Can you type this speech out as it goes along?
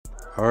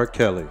R.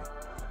 Kelly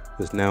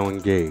is now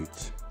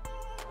engaged,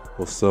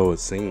 or so it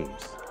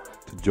seems,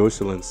 to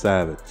Joycelyn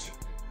Savage.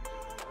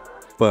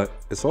 But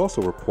it's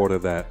also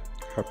reported that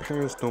her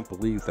parents don't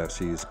believe that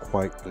she is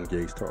quite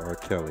engaged to R.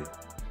 Kelly.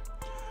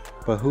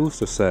 But who's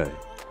to say?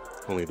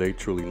 Only they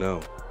truly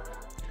know.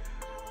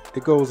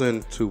 It goes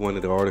into one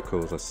of the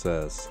articles that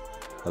says,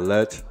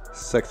 alleged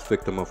sex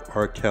victim of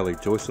R. Kelly,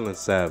 Joycelyn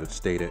Savage,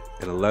 stated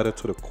in a letter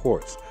to the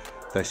courts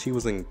that she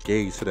was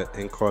engaged to the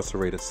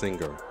incarcerated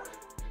singer.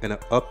 In an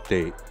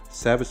update,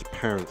 Savage's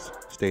parents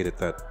stated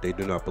that they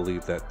do not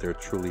believe that they're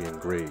truly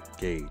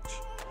engaged.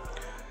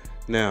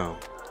 Now,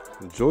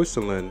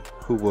 Joycelyn,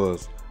 who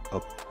was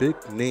a big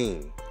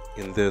name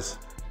in this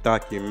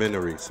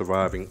documentary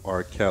Surviving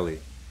R. Kelly,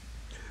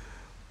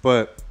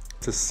 but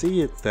to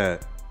see it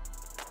that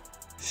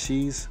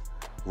she's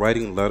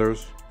writing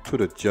letters to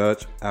the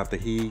judge after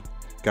he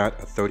got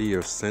a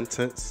 30-year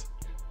sentence,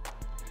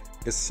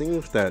 it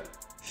seems that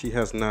she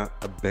has not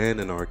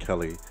abandoned R.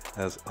 Kelly,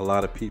 as a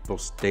lot of people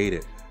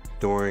stated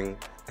during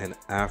and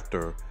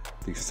after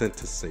the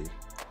sentencing.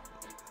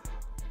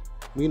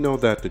 We know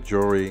that the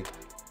jury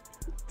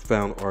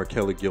found R.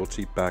 Kelly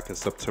guilty back in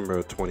September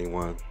of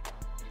 21,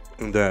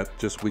 and that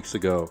just weeks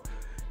ago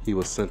he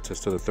was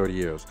sentenced to the 30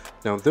 years.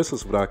 Now, this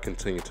is what I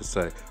continue to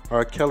say.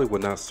 R. Kelly will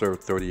not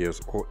serve 30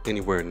 years or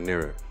anywhere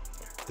near it.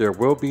 There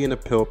will be an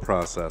appeal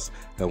process,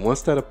 and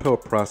once that appeal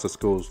process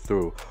goes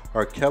through,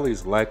 R. Kelly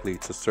is likely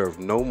to serve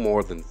no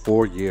more than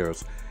 4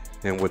 years,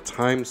 and with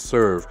time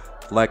served,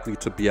 likely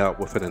to be out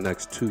within the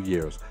next 2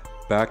 years,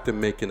 back to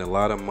making a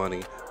lot of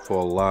money for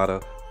a lot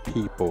of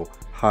people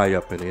high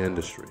up in the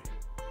industry.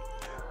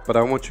 But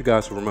I want you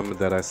guys to remember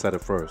that I said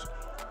it first.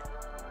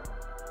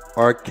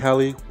 R.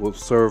 Kelly will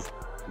serve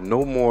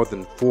no more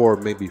than 4,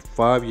 maybe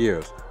 5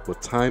 years. With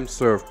time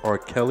served, R.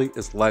 Kelly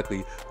is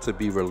likely to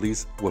be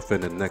released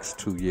within the next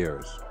 2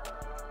 years.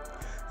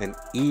 And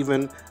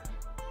even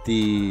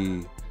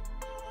the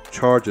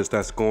charges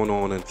that's going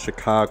on in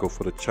Chicago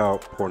for the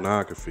child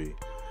pornography,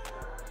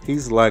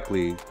 he's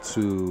likely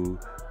to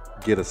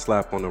get a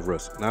slap on the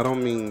wrist. And I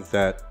don't mean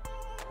that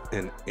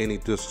in any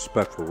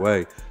disrespectful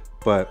way,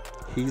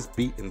 but he's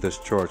beaten this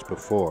charge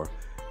before,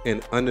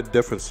 and under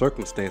different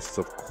circumstances,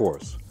 of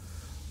course.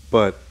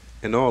 But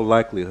in all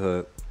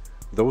likelihood,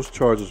 those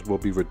charges will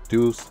be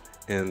reduced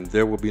and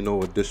there will be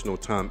no additional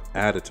time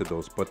added to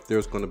those, but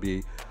there's going to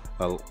be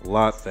a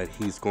lot that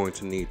he's going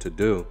to need to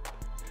do,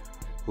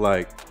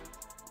 like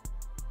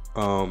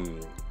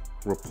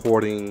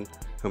reporting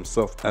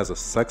himself as a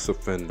sex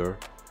offender.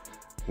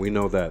 We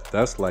know that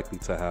that's likely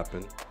to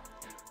happen.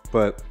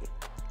 But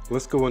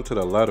let's go into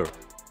the letter.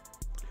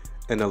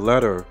 In the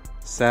letter,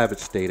 Savage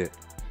stated,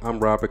 "I'm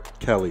Robert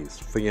Kelly's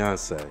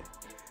fiance,"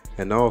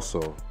 and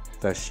also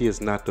that she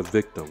is not the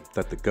victim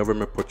that the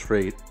government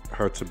portrayed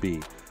her to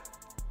be.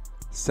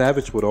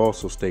 Savage would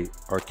also state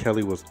R.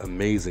 Kelly was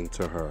amazing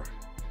to her.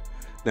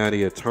 Now,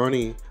 the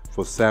attorney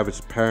for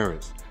Savage's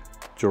parents,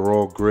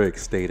 Gerald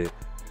Griggs, stated,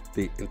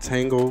 the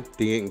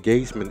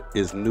engagement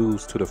is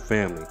news to the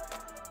family,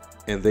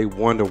 and they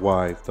wonder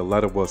why the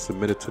letter was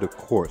submitted to the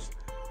courts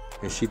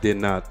and she did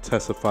not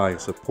testify in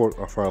support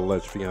of her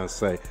alleged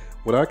fiance.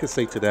 What I can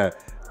say to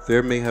that,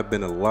 there may have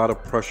been a lot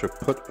of pressure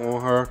put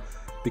on her,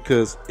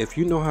 because if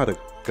you know how the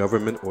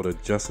government or the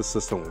justice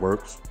system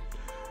works,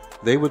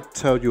 they would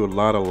tell you a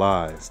lot of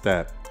lies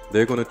that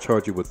they're going to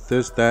charge you with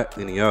this, that,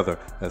 and the other,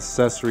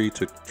 accessory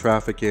to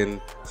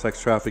trafficking, sex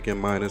trafficking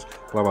minors,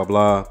 blah, blah,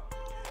 blah.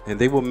 And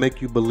they will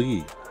make you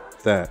believe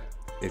that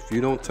if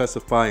you don't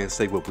testify and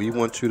say what we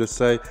want you to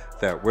say,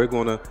 that we're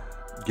going to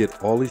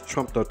get all these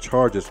trumped up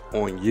charges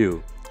on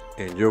you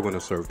and you're going to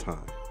serve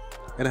time.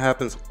 And it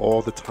happens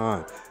all the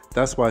time.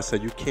 That's why I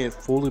said you can't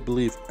fully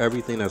believe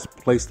everything that's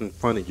placed in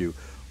front of you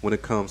when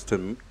it comes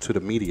to the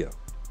media,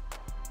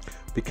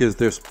 because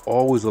there's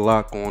always a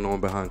lot going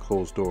on behind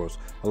closed doors.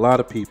 A lot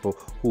of people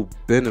who've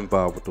been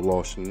involved with the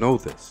law should know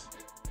this.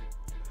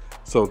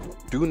 So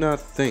do not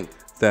think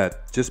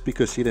that just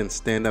because she didn't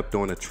stand up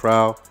during a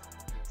trial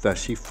that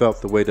she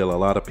felt the way that a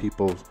lot of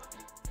people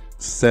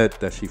said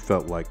that she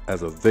felt like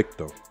as a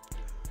victim.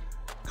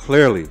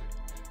 Clearly,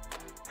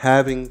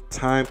 having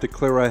time to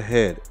clear her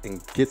head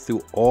and get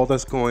through all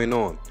that's going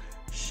on,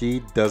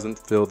 she doesn't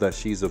feel that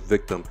she's a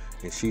victim,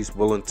 and she's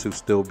willing to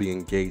still be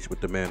engaged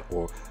with the man,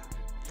 or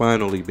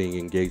finally being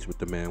engaged with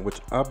the man, which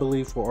I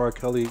believe for R.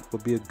 Kelly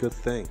would be a good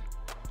thing.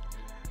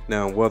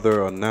 Now,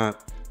 whether or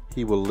not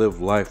he will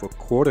live life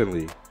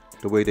accordingly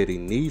the way that he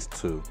needs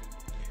to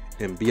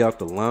and be out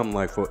the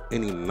limelight for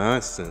any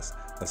nonsense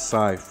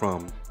aside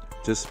from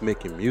just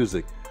making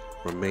music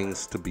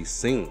remains to be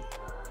seen.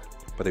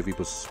 But if he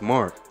was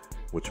smart,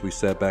 which we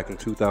said back in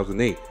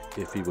 2008,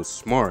 if he was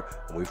smart,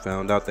 and we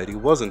found out that he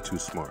wasn't too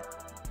smart.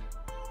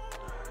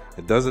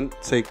 It doesn't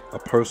take a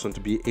person to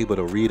be able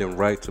to read and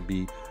write to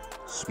be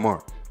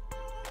smart.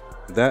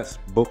 That's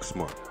book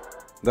smart.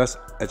 That's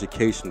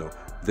educational.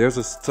 There's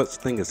a such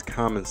thing as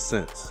common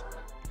sense.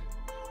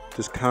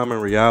 Just common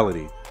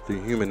reality, the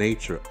human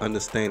nature,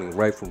 understanding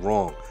right from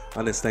wrong,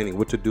 understanding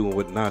what to do and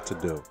what not to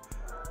do.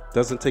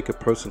 Doesn't take a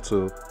person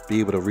to be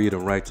able to read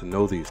and write to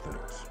know these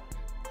things.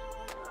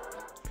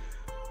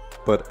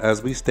 But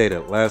as we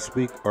stated last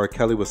week, R.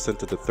 Kelly was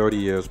sentenced to 30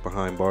 years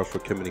behind bars for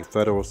committing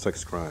federal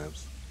sex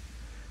crimes.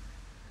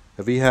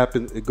 If he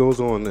happens, it goes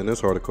on in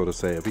this article to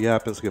say, if he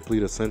happens to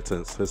complete a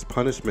sentence, his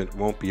punishment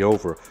won't be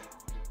over.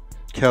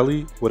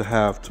 Kelly would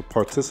have to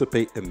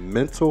participate in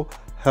mental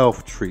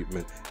health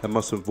treatment and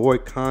must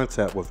avoid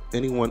contact with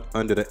anyone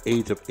under the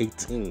age of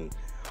 18.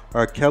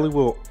 R. Kelly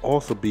will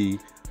also be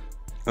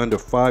under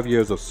 5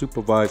 years of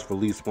supervised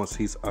release once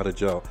he's out of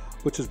jail,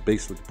 which is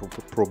basically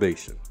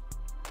probation.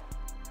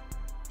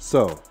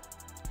 So,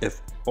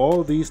 if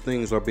all these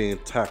things are being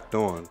tacked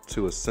on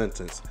to a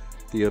sentence,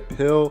 the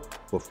appeal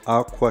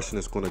without question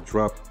is going to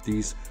drop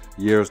these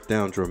years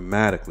down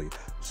dramatically.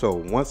 So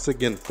once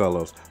again,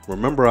 fellows,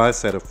 remember I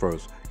said it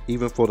first,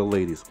 even for the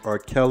ladies, R.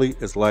 Kelly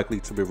is likely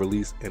to be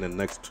released in the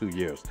next 2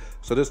 years.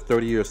 So this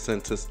 30-year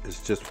sentence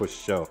is just for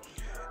show.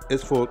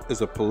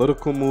 It's a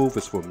political move,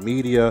 it's for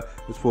media,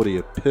 it's for the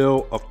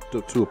appeal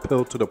to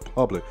appeal to the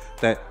public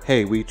that,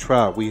 hey, we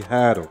tried, we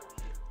had him.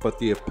 But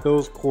the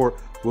appeals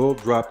court will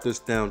drop this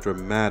down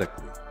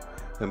dramatically.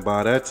 And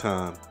by that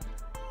time,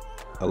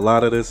 a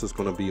lot of this is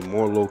going to be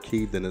more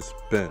low-key than it's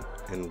been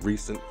in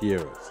recent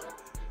years.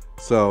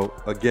 So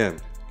again,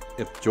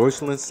 if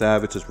Joycelyn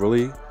Savage is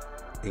really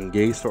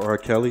engaged to R.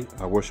 Kelly,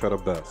 I wish her the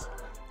best.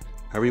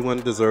 Everyone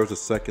deserves a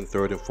second,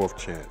 third, and fourth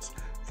chance.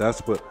 That's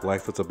what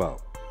life is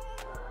about.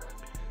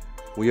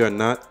 We are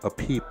not a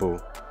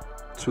people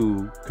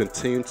to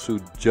continue to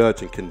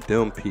judge and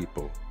condemn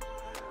people.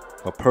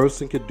 A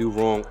person can do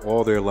wrong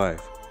all their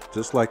life,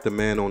 just like the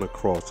man on the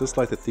cross, just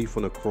like the thief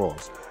on the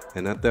cross.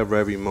 And at that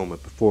very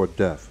moment before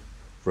death,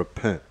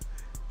 repent.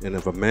 And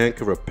if a man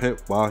can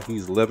repent while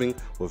he's living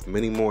with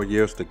many more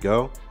years to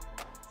go,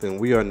 then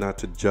we are not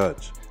to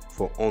judge,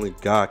 for only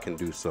God can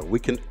do so. We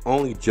can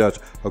only judge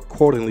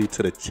accordingly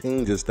to the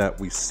changes that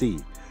we see.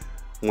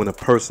 When a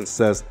person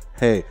says,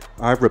 hey,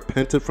 I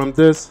repented from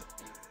this,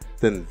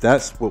 then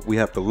that's what we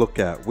have to look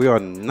at. We are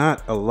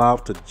not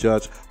allowed to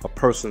judge a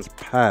person's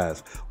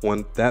past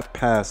when that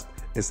past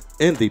is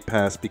in the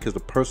past, because the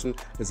person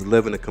is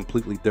living a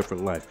completely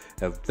different life.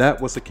 If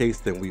that was the case,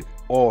 then we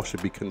all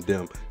should be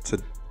condemned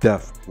to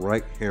death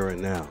right here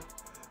and now.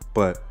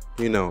 But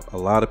you know, a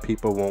lot of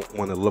people won't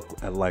want to look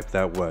at life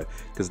that way,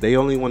 because they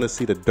only want to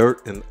see the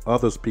dirt in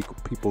others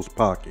people's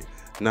pocket,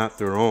 not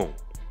their own.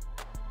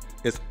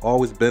 It's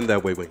always been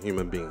that way with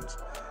human beings.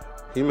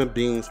 Human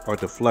beings are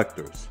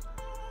deflectors.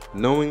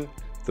 Knowing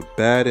the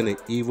bad and the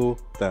evil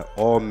that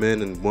all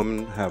men and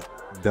women have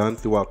done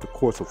throughout the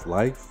course of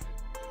life,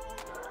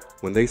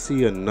 when they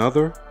see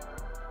another,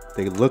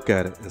 they look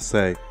at it and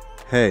say,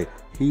 hey,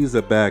 he's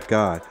a bad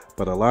guy.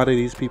 But a lot of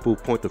these people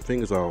who point the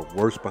fingers are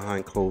worse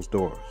behind closed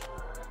doors.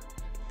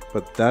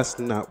 But that's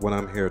not what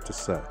I'm here to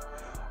say.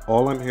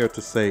 All I'm here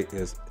to say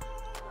is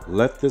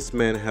let this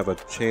man have a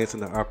chance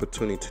and an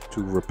opportunity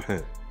to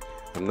repent.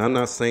 And I'm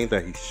not saying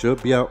that he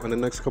should be out in the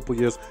next couple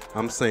years.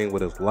 I'm saying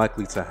what is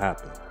likely to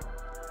happen.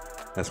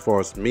 As far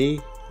as me,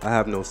 I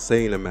have no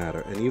say in the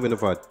matter. And even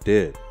if I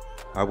did,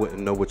 I wouldn't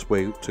know which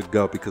way to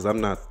go, because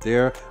I'm not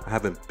there. I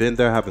haven't been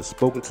there. I haven't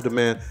spoken to the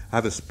man. I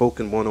haven't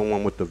spoken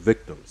one-on-one with the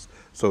victims.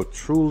 So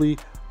truly,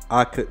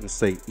 I couldn't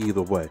say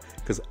either way,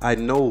 because I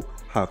know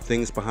how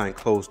things behind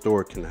closed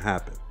doors can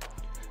happen.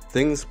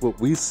 Things what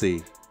we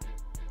see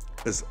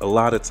is a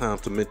lot of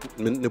times the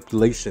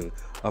manipulation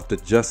of the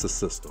justice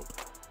system,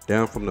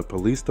 down from the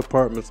police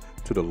departments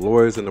to the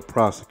lawyers and the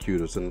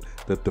prosecutors and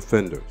the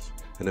defenders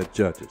and the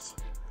judges.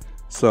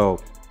 So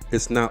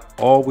it's not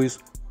always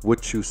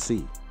what you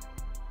see.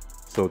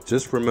 So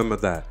just remember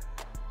that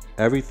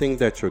everything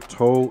that you're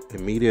told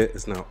in media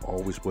is not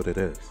always what it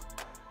is.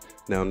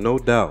 Now, no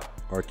doubt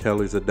R.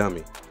 Kelly's a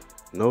dummy.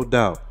 No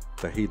doubt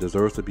that he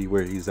deserves to be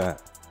where he's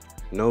at.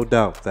 No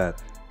doubt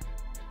that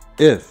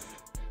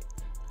if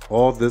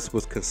all this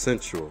was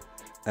consensual,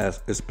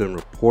 as it's been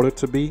reported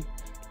to be,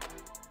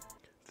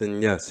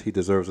 then yes, he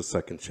deserves a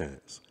second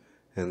chance.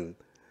 And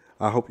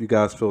I hope you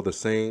guys feel the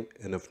same.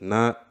 And if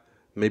not,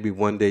 maybe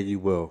one day you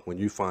will, when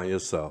you find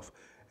yourself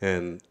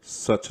in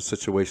such a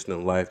situation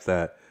in life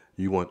that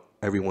you want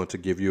everyone to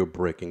give you a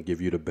break and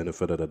give you the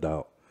benefit of the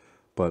doubt.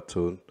 But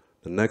to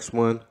the next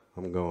one,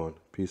 I'm going.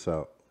 Peace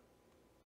out.